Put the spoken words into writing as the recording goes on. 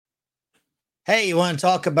Hey, you want to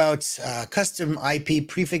talk about custom IP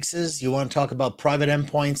prefixes? You want to talk about private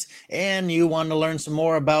endpoints? And you want to learn some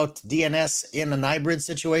more about DNS in an hybrid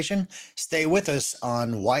situation? Stay with us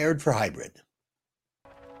on Wired for Hybrid.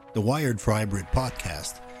 The Wired for Hybrid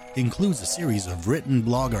podcast includes a series of written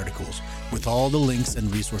blog articles with all the links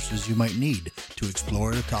and resources you might need to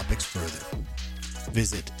explore the topics further.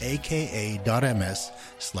 Visit aka.ms/wired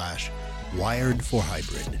for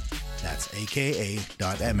hybrid. That's aka.ms/wired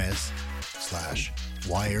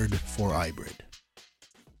for hybrid.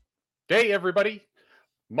 Hey, everybody.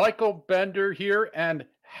 Michael Bender here, and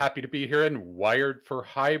happy to be here in Wired for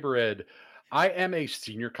Hybrid. I am a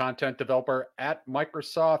senior content developer at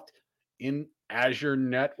Microsoft in Azure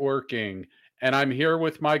networking, and I'm here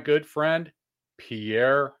with my good friend,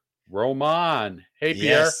 Pierre Roman. Hey,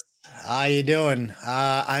 Pierre. Yes. How you doing?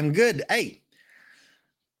 I'm good. Hey,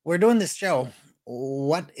 we're doing this show.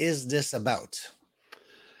 What is this about?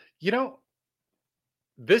 You know,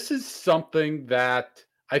 this is something that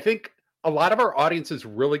I think a lot of our audience is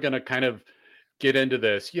really going to kind of get into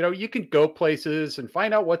this. You can go places and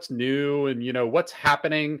find out what's new and what's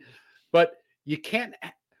happening, but you can't.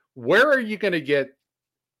 Where are you going to get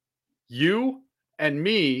you and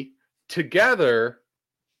me together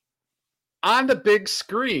on the big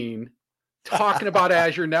screen talking about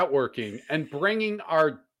Azure networking and bringing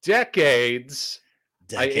our decades,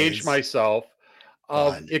 I aged Decades. myself,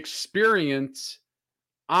 of Fun. experience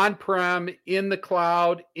on prem, in the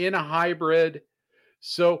cloud, in a hybrid.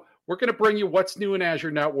 So, we're going to bring you what's new in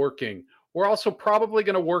Azure networking. We're also probably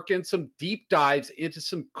going to work in some deep dives into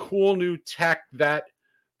some cool new tech that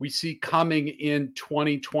we see coming in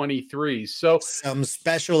 2023. So, Some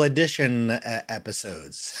special edition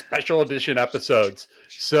episodes. special edition episodes.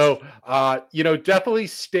 So, definitely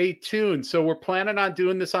stay tuned. So, we're planning on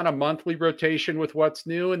doing this on a monthly rotation with what's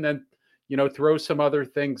new and then, throw some other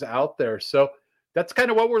things out there. So, that's kind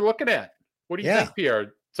of what we're looking at. What do you Yeah, think,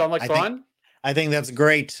 Pierre? Sound like I think fun? I think that's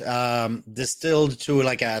great. Distilled to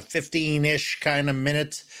like a 15-ish kind of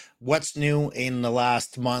minute. What's new in the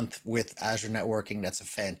last month with Azure networking? That's a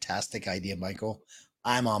fantastic idea, Michael.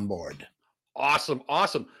 I'm on board. Awesome.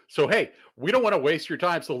 Awesome. So, hey, we don't want to waste your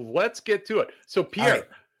time. So, let's get to it. So, All right. Pierre,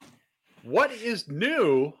 what is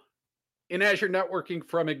new in Azure networking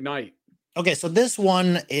from Ignite? Okay, so this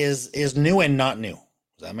one is new and not new.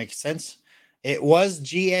 Does that make sense? It was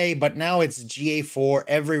GA, but now it's GA for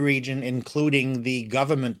every region, including the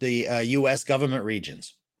government, the U.S. government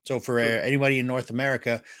regions. So for anybody in North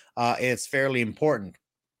America, it's fairly important.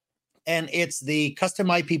 And it's the custom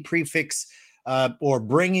IP prefix or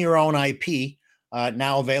bring your own IP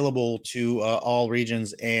now available to all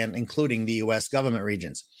regions and including the US government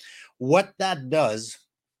regions. What that does,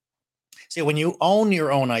 see, when you own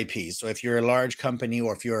your own IP, so if you're a large company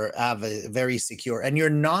or if you're have a very secure and you're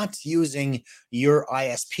not using your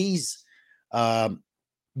ISP's um,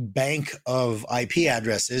 bank of IP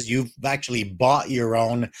addresses. You've actually bought your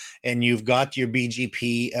own and you've got your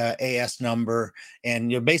BGP AS number, and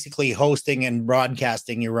you're basically hosting and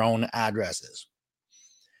broadcasting your own addresses.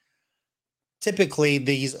 Typically,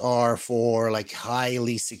 these are for like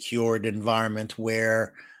highly secured environment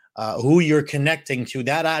where who you're connecting to,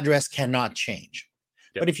 that address cannot change.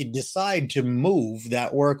 Yep. But if you decide to move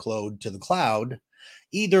that workload to the cloud,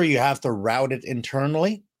 either you have to route it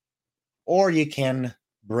internally or you can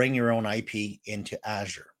bring your own IP into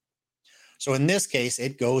Azure. So in this case,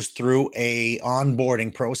 it goes through a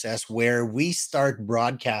onboarding process where we start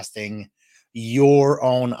broadcasting your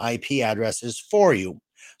own IP addresses for you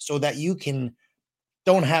so that you can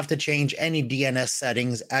don't have to change any DNS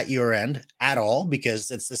settings at your end at all because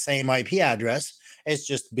it's the same IP address. It's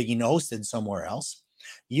just being hosted somewhere else.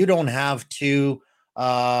 You don't have to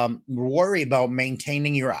worry about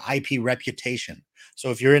maintaining your IP reputation. So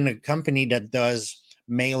if you're in a company that does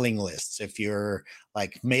mailing lists, if you're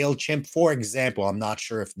like MailChimp, for example, I'm not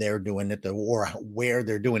sure if they're doing it or where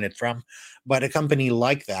they're doing it from, but a company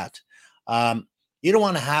like that, you don't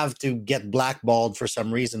want to have to get blackballed for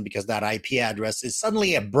some reason because that IP address is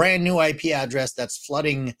suddenly a brand new IP address that's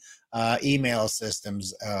flooding email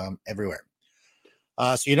systems everywhere.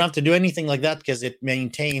 So you don't have to do anything like that because it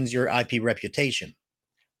maintains your IP reputation.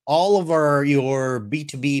 All of your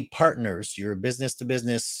B2B partners, your business to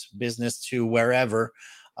business, business to wherever,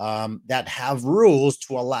 that have rules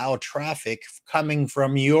to allow traffic coming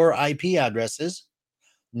from your IP addresses,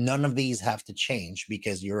 none of these have to change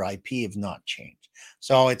because your IP have not changed.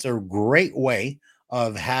 So it's a great way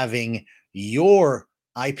of having your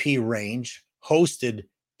IP range hosted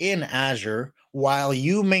in Azure while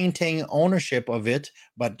you maintain ownership of it,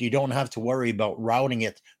 but you don't have to worry about routing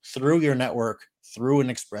it through your network, through an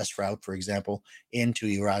express route, for example, into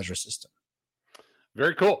your Azure system.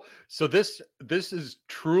 Very cool. So this is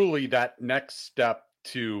truly that next step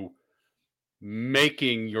to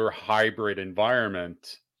making your hybrid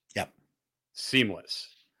environment Yep. seamless.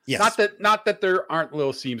 Yes. Not that there aren't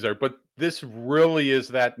little seams there, but this really is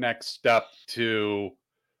that next step to,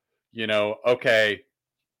 okay,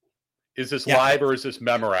 is this Yeah. live or is this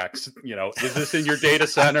Memorex? Is this in your data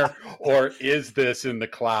center or is this in the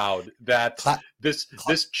cloud? That Cla-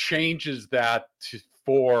 this changes that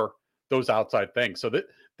for those outside things. So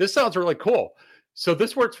this sounds really cool. So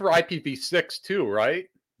this works for IPv6 too, right?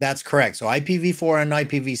 That's correct. So IPv4 and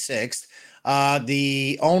IPv6.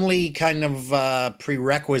 The only kind of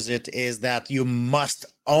prerequisite is that you must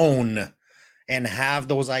own and have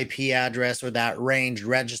those IP address or that range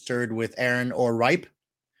registered with Aaron or RIPE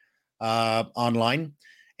online.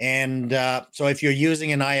 And so if you're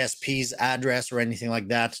using an ISP's address or anything like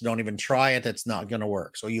that, don't even try it. It's not going to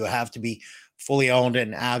work. So you have to be fully owned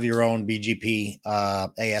and have your own BGP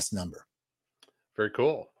AS number. Very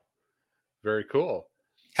cool. Very cool.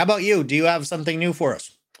 How about you? Do you have something new for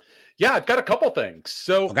us? Yeah, I've got a couple things.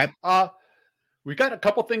 So Okay. we've got a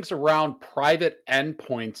couple things around private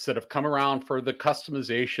endpoints that have come around for the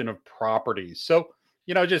customization of properties. So,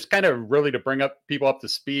 just kind of really to bring up people up to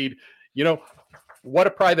speed, what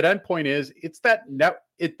a private endpoint is,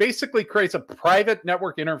 it basically creates a private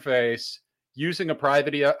network interface using a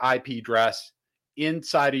private IP address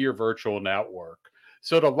inside of your virtual network.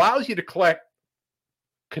 So it allows you to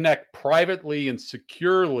connect privately and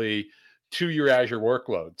securely to your Azure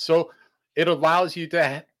workload. So it allows you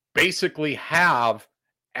to basically have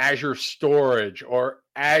Azure storage or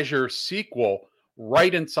Azure SQL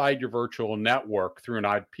right inside your virtual network through an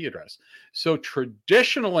IP address. So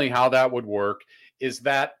traditionally, how that would work is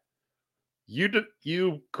that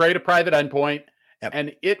you create a private endpoint, Yep.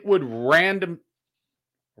 and it would random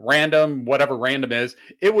whatever random is,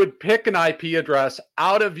 it would pick an IP address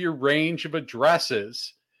out of your range of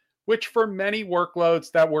addresses, which for many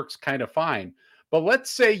workloads that works kind of fine. But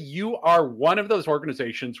let's say you are one of those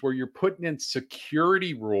organizations where you're putting in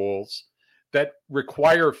security rules that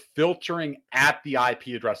require filtering at the IP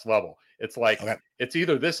address level. It's like Okay. it's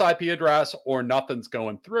either this IP address or nothing's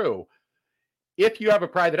going through. If you have a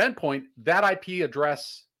private endpoint, that IP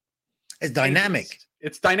address It's changes. dynamic.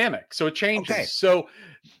 It's dynamic. So it changes. Okay. So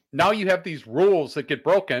now you have these rules that get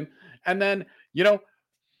broken. And then,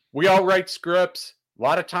 we all write scripts. A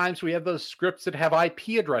lot of times we have those scripts that have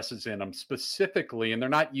IP addresses in them specifically, and they're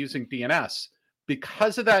not using DNS.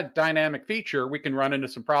 Because of that dynamic feature, we can run into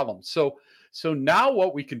some problems. So now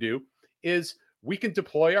what we can do is we can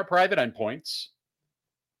deploy our private endpoints,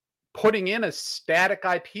 putting in a static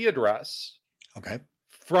IP address Okay.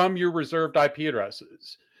 from your reserved IP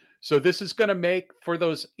addresses. So this is going to make for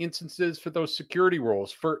those instances, for those security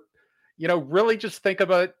rules, for, really just think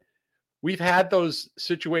about, we've had those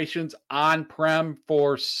situations on-prem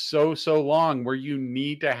for so long where you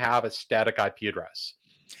need to have a static IP address.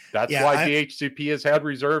 That's Yeah. why DHCP has had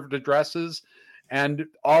reserved addresses and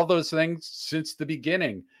all those things since the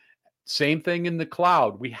beginning. Same thing in the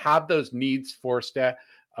cloud. We have those needs for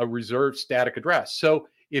a reserved static address. So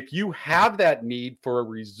if you have that need for a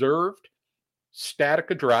reserved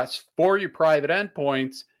static address for your private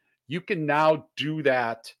endpoints, you can now do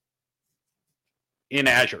that in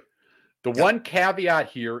Azure. The Yep. one caveat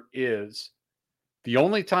here is the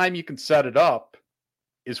only time you can set it up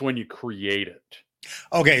is when you create it.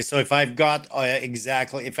 Okay, so if I've got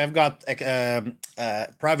if I've got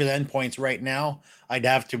private endpoints right now, I'd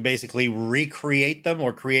have to basically recreate them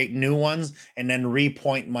or create new ones and then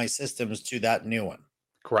repoint my systems to that new one.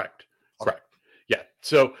 Correct. Okay. Correct. Yeah.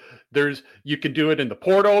 So you can do it in the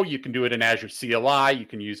portal, you can do it in Azure CLI, you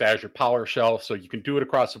can use Azure PowerShell, so you can do it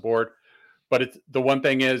across the board. But it's the one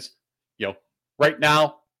thing is, right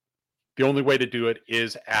now, the only way to do it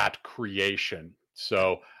is at creation.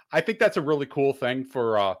 So I think that's a really cool thing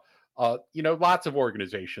for lots of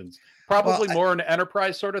organizations. Well, Probably more an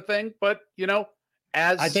enterprise sort of thing, but I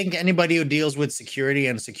as think anybody who deals with security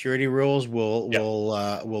and security rules will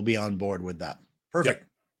yeah, will be on board with that. yeah, Perfect.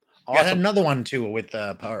 You got awesome. another one too with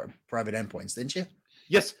private endpoints, didn't you?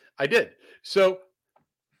 Yes, I did. So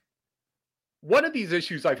one of these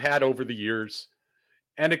issues I've had over the years,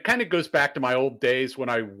 and it kind of goes back to my old days when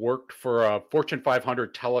I worked for a Fortune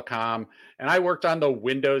 500 telecom, and I worked on the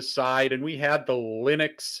Windows side, and we had the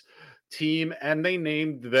Linux team, and they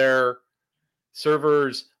named their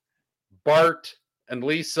servers Bart and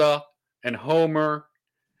Lisa and Homer.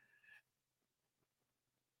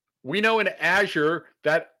 We know in Azure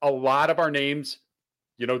that a lot of our names,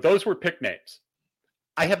 those were pick names.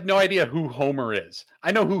 I have no idea who Homer is.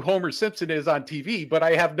 I know who Homer Simpson is on TV, but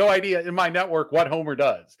I have no idea in my network what Homer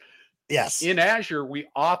does. Yes. In Azure, we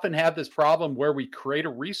often have this problem where we create a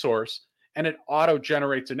resource and it auto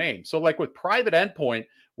generates a name. So, like with private endpoint,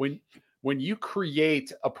 when you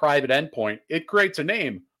create a private endpoint, it creates a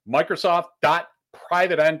name,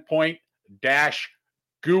 Microsoft.private endpoint dash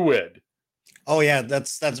GUID. Oh yeah,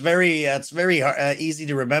 that's very easy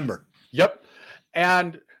to remember. Yep.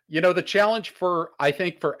 And the challenge for I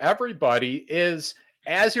think for everybody is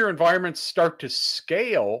as your environments start to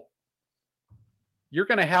scale, you're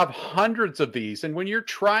going to have hundreds of these. And when you're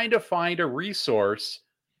trying to find a resource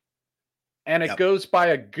and it Yep. goes by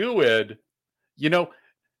a GUID, you know,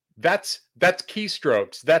 that's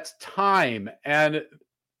keystrokes, that's time. And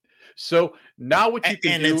so now what you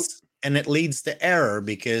can And do it leads to error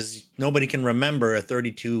because nobody can remember a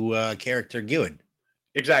 32 character GUID.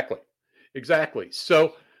 exactly. Exactly.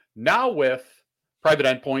 So now with private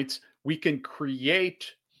endpoints, we can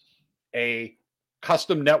create a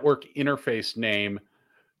custom network interface name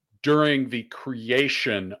during the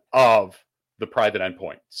creation of the private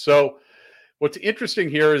endpoint. So what's interesting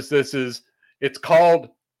here is it's called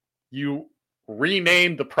you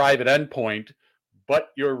rename the private endpoint,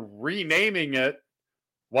 but you're renaming it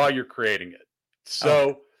while you're creating it. Okay.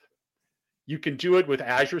 So you can do it with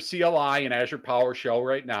Azure CLI and Azure PowerShell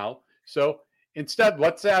right now. So instead,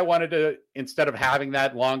 let's say I wanted to, instead of having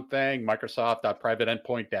that long thing, Microsoft.private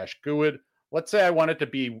endpoint GUID, let's say I want it to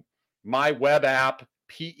be my web app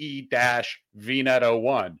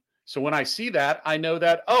PE-VNet01. So when I see that, I know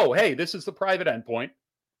that, oh, hey, this is the private endpoint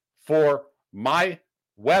for my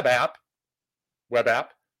web app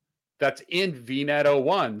that's in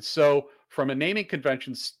VNet01. So from a naming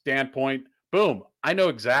convention standpoint, boom, I know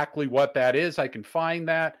exactly what that is. I can find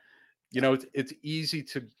that. It's easy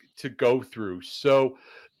to go through. So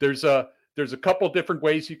there's a couple different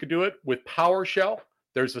ways you could do it with PowerShell.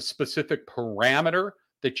 There's a specific parameter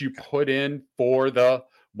that you put in for the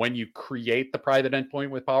when you create the private endpoint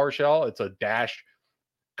with PowerShell. It's a dash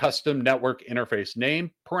custom network interface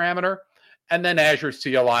name parameter. And then Azure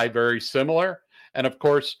CLI, very similar. And of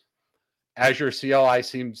course, Azure CLI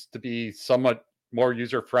seems to be somewhat more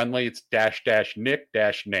user friendly. It's dash dash nick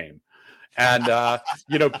dash name. And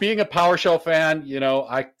being a PowerShell fan,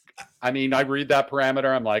 I mean, I read that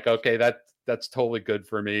parameter. I'm like, okay, that's totally good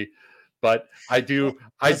for me. But I Well, do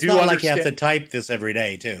I it's do not like you have understand. to type this every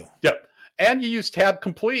day, too. Yep. And you use tab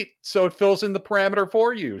complete, so it fills in the parameter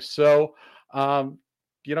for you. So um,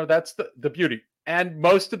 that's the beauty. And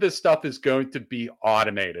most of this stuff is going to be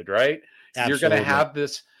automated, right? You're going to Absolutely. have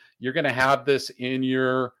this. You're going to have this in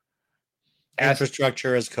your as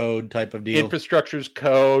Infrastructure as code type of deal. infrastructures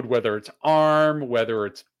code, whether it's ARM, whether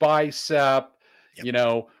it's Bicep.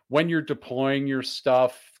 Yep. When you're deploying your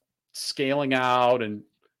stuff, scaling out, and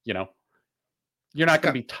you know, you're not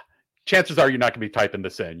going Okay. to be. Chances are you're not going to be typing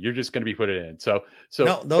this in. You're just going to be putting it in.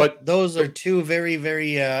 No, But those are two very,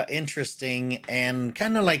 very interesting and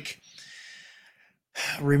kind of like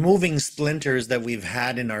removing splinters that we've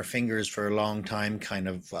had in our fingers for a long time kind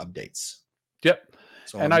of updates. yep.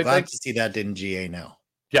 So And I'm I glad think to see that in GA now.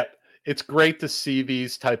 yep, it's great to see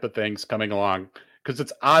these type of things coming along because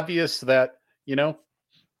it's obvious that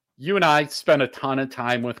you and I spent a ton of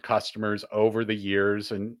time with customers over the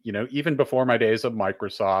years, and even before my days of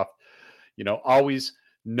Microsoft, always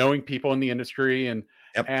knowing people in the industry and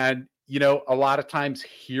Yep. and a lot of times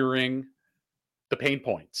hearing the pain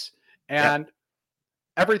points Yep. and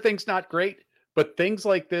everything's not great, but things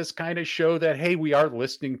like this kind of show that hey, we are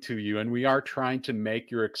listening to you and we are trying to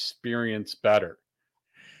make your experience better.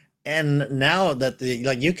 And now that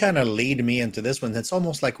like you kind of lead me into this one, it's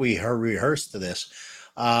almost like we rehearsed to this.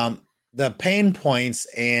 The pain points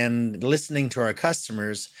and listening to our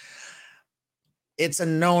customers, it's a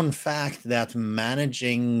known fact that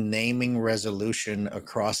managing naming resolution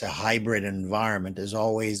across a hybrid environment has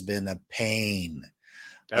always been a pain.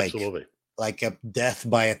 Like Absolutely. like a death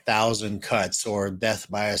by 1,000 cuts or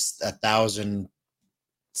death by a 1,000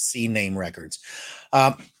 C name records.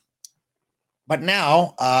 Um, but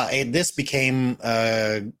now this became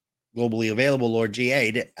globally available or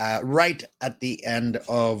GA'd right at the end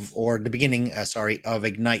of or the beginning, of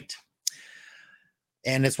Ignite.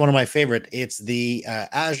 And it's one of my favorite. It's the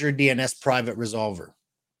Azure DNS Private Resolver.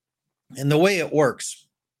 And the way it works,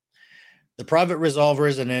 the Private Resolver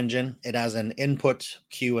is an engine. It has an input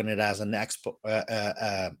queue and it has an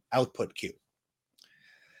output queue.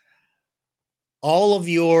 All of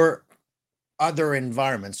your other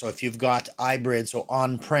environments, so if you've got hybrid, so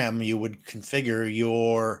on-prem, you would configure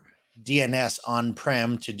your DNS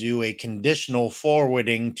on-prem to do a conditional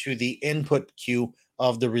forwarding to the input queue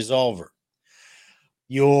of the resolver.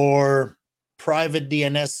 Your private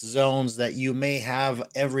DNS zones that you may have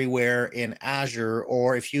everywhere in Azure,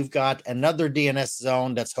 or if you've got another DNS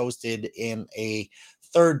zone that's hosted in a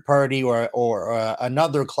third party or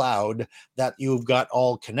another cloud that you've got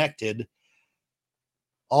all connected,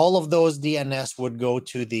 all of those DNS would go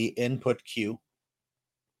to the input queue.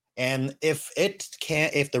 And if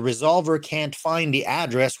the resolver can't find the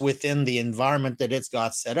address within the environment that it's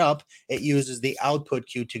got set up, it uses the output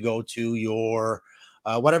queue to go to your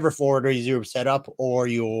whatever forwarder you've set up, or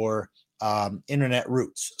your internet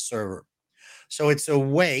routes server. So it's a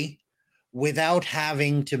way without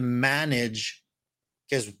having to manage,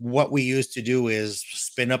 because what we used to do is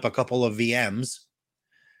spin up a couple of VMs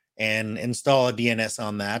and install a DNS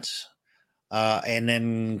on that, and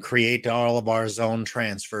then create all of our zone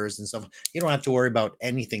transfers and stuff. You don't have to worry about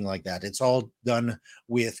anything like that. It's all done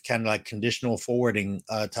with kind of like conditional forwarding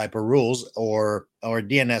type of rules, or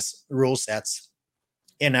DNS rule sets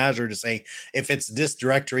in Azure to say, if it's this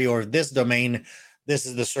directory or this domain, this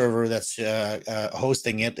is the server that's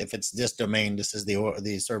hosting it. If it's this domain, this is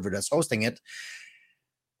the server that's hosting it.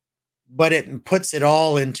 But it puts it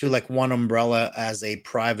all into like one umbrella as a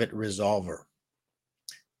private resolver.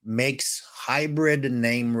 Makes hybrid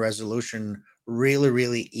name resolution really,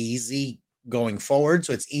 really easy going forward.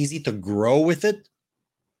 So it's easy to grow with it.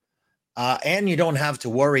 And you don't have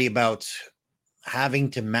to worry about having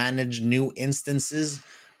to manage new instances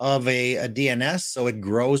of a DNS. So it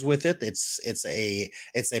grows with it. It's a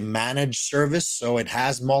managed service. So it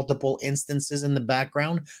has multiple instances in the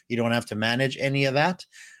background. You don't have to manage any of that.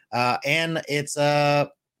 And it's,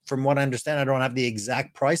 from what I understand, I don't have the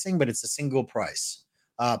exact pricing, but it's a single price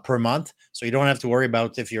per month. So you don't have to worry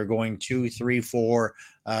about if you're going 2, 3, 4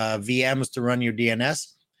 VMs to run your DNS.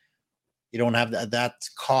 You don't have that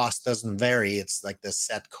cost doesn't vary. It's like the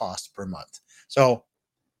set cost per month. So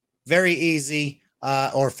very easy,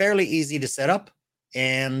 or fairly easy to set up,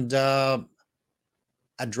 and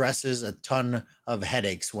addresses a ton of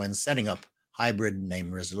headaches when setting up hybrid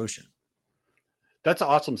name resolution. That's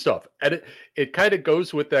awesome stuff. And it kind of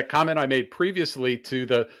goes with that comment I made previously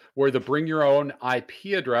to where the bring your own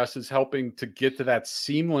IP address is helping to get to that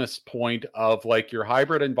seamless point of like your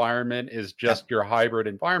hybrid environment is just your hybrid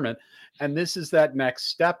environment. And this is that next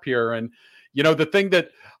step here. And, the thing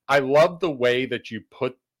that I love the way that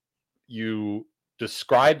you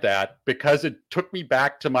describe that, because it took me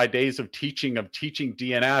back to my days of teaching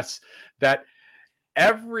DNS, that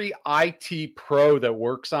every IT pro that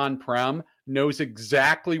works on-prem knows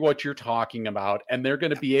exactly what you're talking about, and they're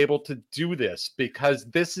going to be able to do this because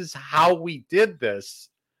this is how we did this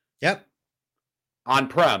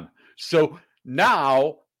on-prem. So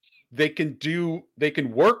now they can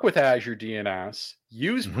work with Azure DNS,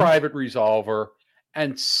 use private resolver,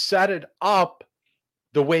 and set it up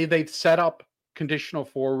the way they've set up conditional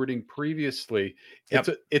forwarding previously.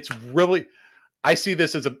 It's really, I see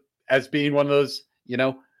this as being one of those,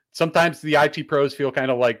 sometimes the IT pros feel kind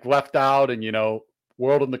of like left out and,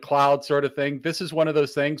 world in the cloud sort of thing. This is one of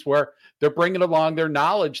those things where they're bringing along their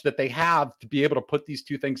knowledge that they have to be able to put these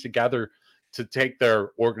two things together to take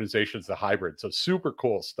their organizations to hybrid. So super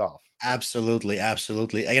cool stuff. Absolutely.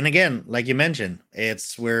 And again, like you mentioned,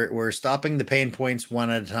 we're stopping the pain points one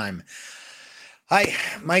at a time. Hi,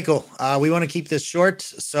 Michael. We want to keep this short.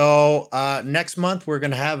 So next month, we're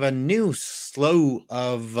going to have a new slew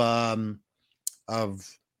of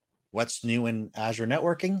what's new in Azure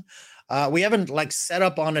networking. We haven't set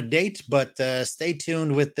up on a date, but stay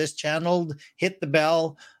tuned with this channel. Hit the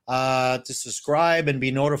bell to subscribe and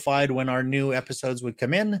be notified when our new episodes would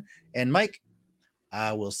come in. And Mike,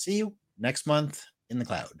 we'll see you next month in the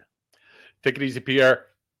cloud. Take it easy, Pierre.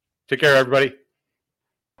 Take care, everybody.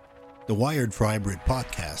 The Wired for Hybrid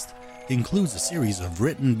podcast includes a series of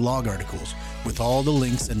written blog articles with all the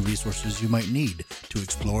links and resources you might need to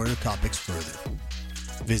explore the topics further.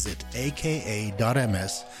 Visit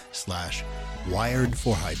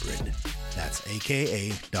aka.ms/wired4hybrid. That's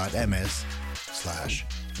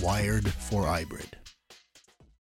aka.ms/wired4hybrid.